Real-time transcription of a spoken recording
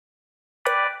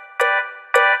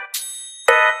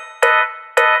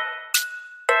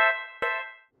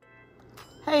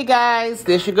Hey guys,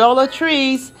 this your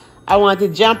dollartrees. I want to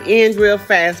jump in real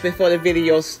fast before the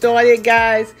video started,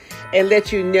 guys, and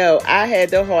let you know I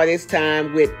had the hardest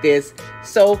time with this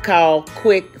so-called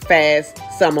quick, fast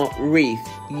summer wreath.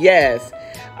 Yes.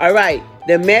 All right.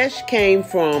 The mesh came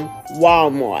from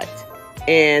Walmart,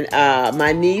 and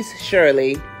my niece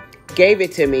Shirley gave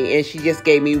it to me, and she just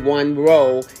gave me one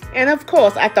roll. And of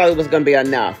course, I thought it was going to be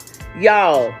enough.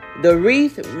 Y'all, the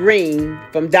wreath ring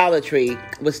from Dollar Tree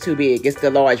was too big. It's the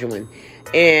larger one.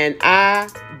 And I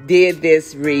did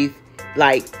this wreath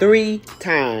like 3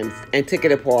 times and took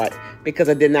it apart because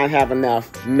I did not have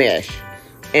enough mesh.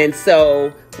 And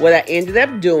so what I ended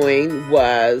up doing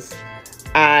was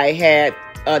I had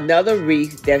another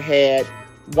wreath that had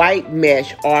white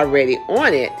mesh already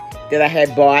on it that I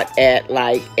had bought at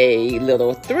like a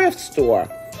little thrift store.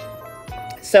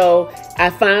 So I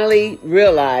finally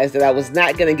realized that I was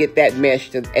not going to get that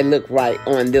mesh to look right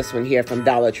on this one here from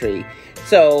Dollar Tree.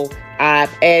 So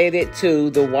I've added it to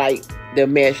the white, the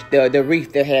mesh, the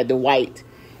wreath that had the white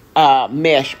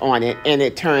mesh on it, and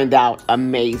it turned out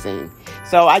amazing.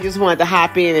 So I just wanted to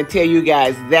hop in and tell you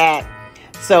guys that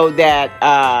so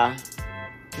that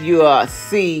you'll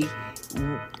see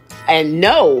and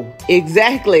know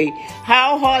exactly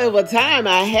how hard of a time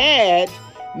I had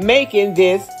making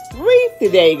this wreath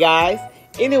today, guys.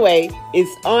 Anyway,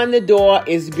 it's on the door.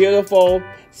 It's beautiful.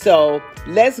 So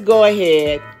let's go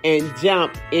ahead and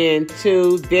jump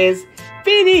into this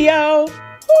video. Woo!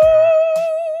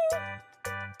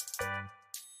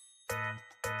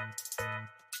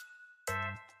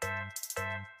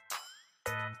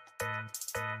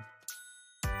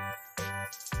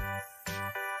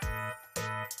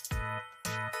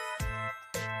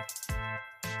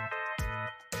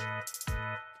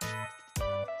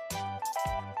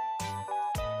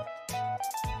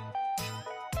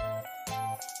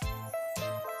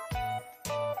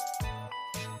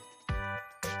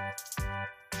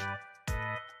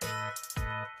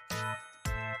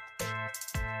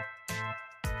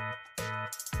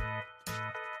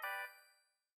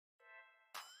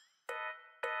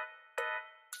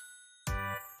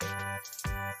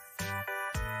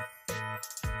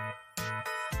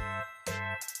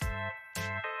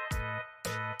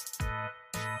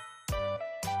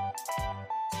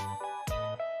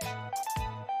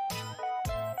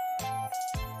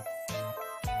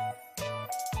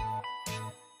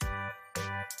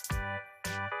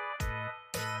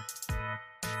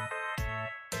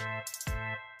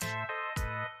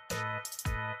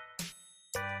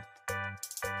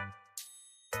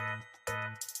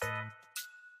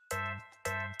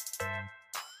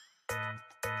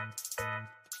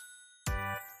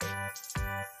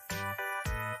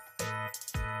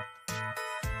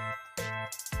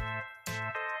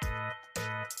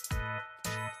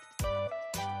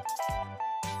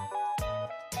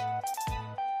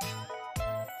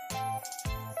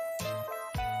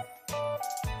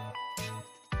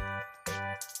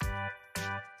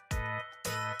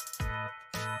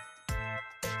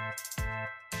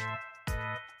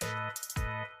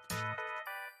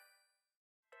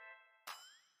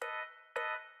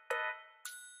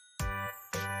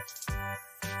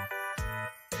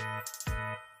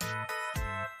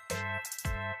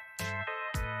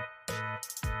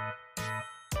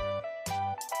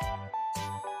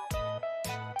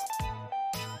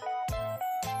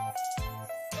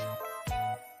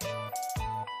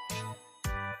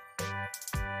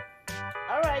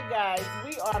 Alright guys,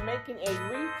 we are making a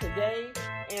wreath today,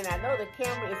 and I know the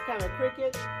camera is kind of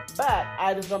crooked, but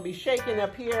I was going to be shaking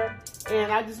up here,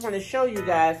 and I just want to show you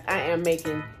guys I am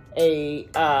making a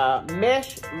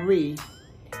mesh wreath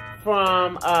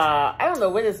from, I don't know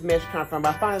where this mesh comes from,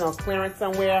 but I found it on clearance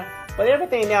somewhere, but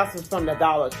everything else is from the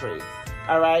Dollar Tree.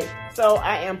 Alright, so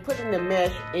I am putting the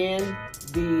mesh in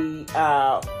the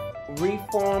wreath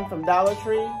form from Dollar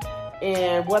Tree.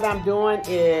 And what I'm doing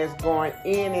is going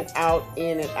in and out,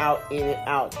 in and out, in and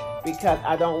out, because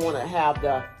I don't want to have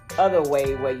the other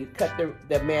way where you cut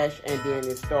the mesh and then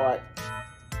it start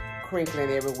crinkling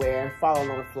everywhere and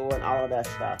falling on the floor and all of that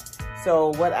stuff. So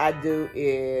what I do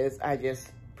is I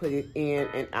just put it in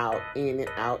and out, in and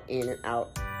out, in and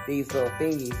out, these little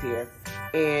thingies here.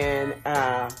 And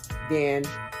then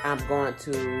I'm going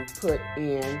to put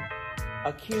in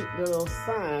a cute little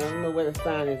sign. I don't know where the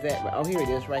sign is at, but oh, here it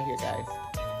is right here, guys.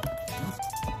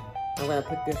 I'm going to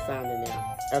put this sign in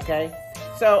there, okay?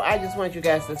 So I just want you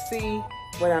guys to see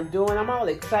what I'm doing. I'm all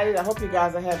excited. I hope you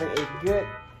guys are having a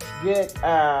good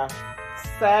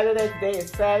Saturday. Today is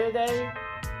Saturday,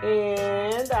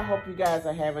 and I hope you guys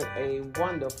are having a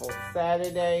wonderful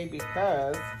Saturday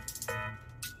because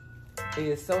it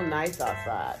is so nice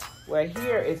outside. Well,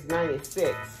 here it's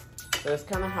 96. so it's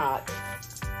kind of hot.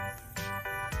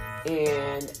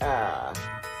 And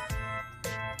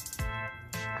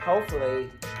hopefully,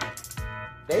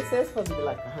 they said it's supposed to be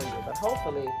like 100, but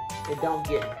hopefully it don't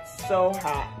get so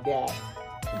hot that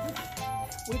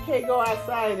we can't go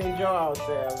outside and enjoy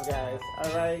ourselves, guys,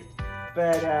 all right?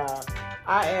 But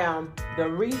I am the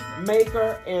wreath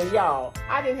maker, and y'all,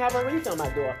 I didn't have a wreath on my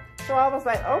door. So I was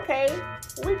like, okay,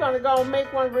 we're gonna go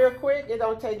make one real quick. It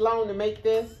don't take long to make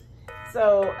this.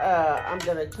 So I'm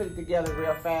gonna put it together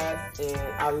real fast, and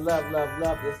I love, love,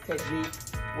 love this technique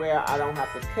where I don't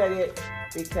have to cut it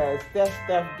because that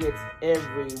stuff gets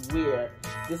everywhere.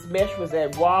 This mesh was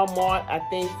at Walmart, I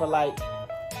think, for like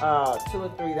 $2 or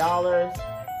 $3,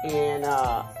 and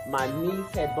my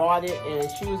niece had bought it, and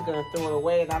she was gonna throw it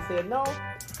away, and I said, no,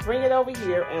 bring it over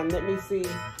here and let me see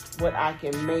what I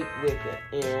can make with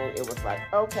it. And it was like,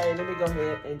 okay, let me go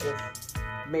ahead and just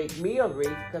make me a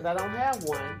wreath because I don't have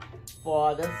one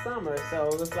for the summer. So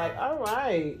it was like, all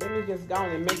right, let me just go on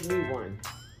and make me one.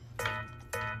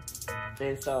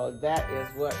 And so that is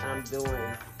what I'm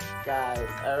doing, guys,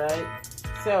 all right?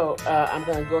 So I'm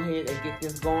gonna go ahead and get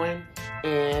this going,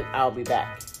 and I'll be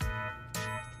back.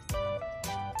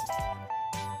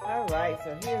 All right,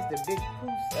 so here's the big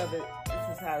proofs of it.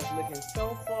 This is how it's looking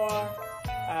so far.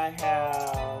 I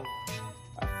have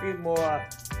a few more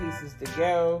pieces to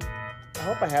go. I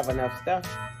hope I have enough stuff.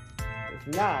 If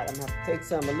not, I'm gonna have to take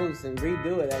some loose and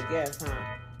redo it, I guess, huh?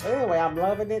 But anyway, I'm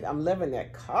loving it. I'm loving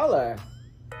that color.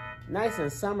 Nice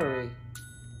and summery.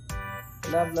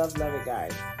 Love, love, love it,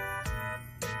 guys.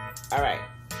 All right.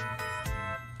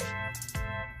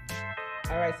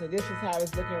 All right, so this is how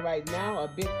it's looking right now. A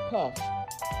big puff.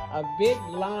 A big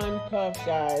lime puff,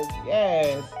 guys.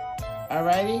 Yes. All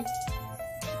righty.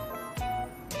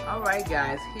 All right,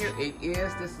 guys. Here it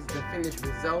is. This is the finished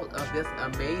result of this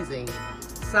amazing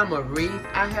summer wreath.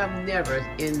 I have never,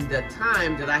 in the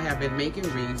time that I have been making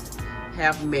wreaths,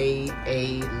 have made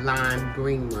a lime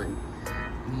green one.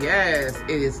 Yes,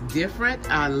 it is different.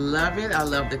 I love it. I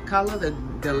love the color,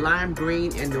 the lime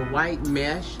green and the white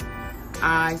mesh.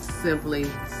 I simply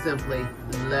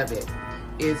love it.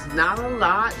 It's not a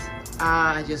lot.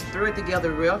 I just threw it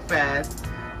together real fast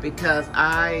because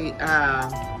I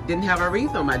didn't have a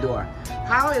wreath on my door.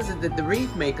 How is it that the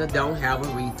wreath maker don't have a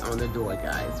wreath on the door,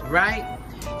 guys, right?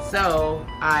 So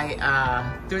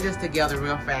I threw this together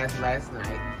real fast last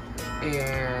night,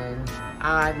 and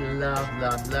I love,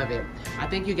 love, love it. I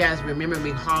think you guys remember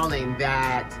me hauling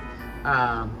that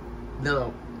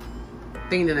little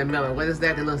thing in the middle. What is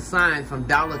that? The little sign from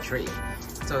Dollar Tree.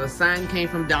 So the sign came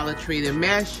from Dollar Tree. The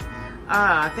mesh,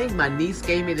 I think my niece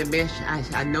gave me the mesh.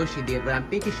 I know she did, but I'm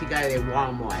thinking she got it at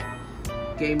Walmart.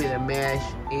 Gave me the mesh,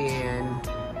 and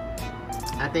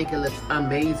I think it looks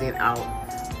amazing out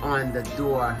on the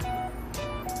door.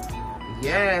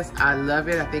 Yes, I love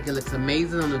it. I think it looks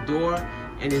amazing on the door,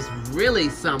 and it's really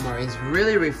summer. It's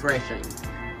really refreshing.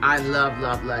 I love,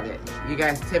 love, love it. You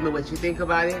guys tell me what you think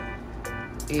about it.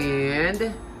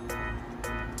 And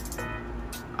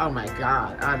oh my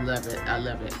God, I love it. I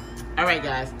love it. All right,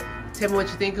 guys, tell me what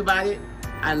you think about it.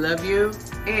 I love you,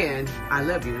 and I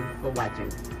love you for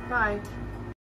watching. Bye.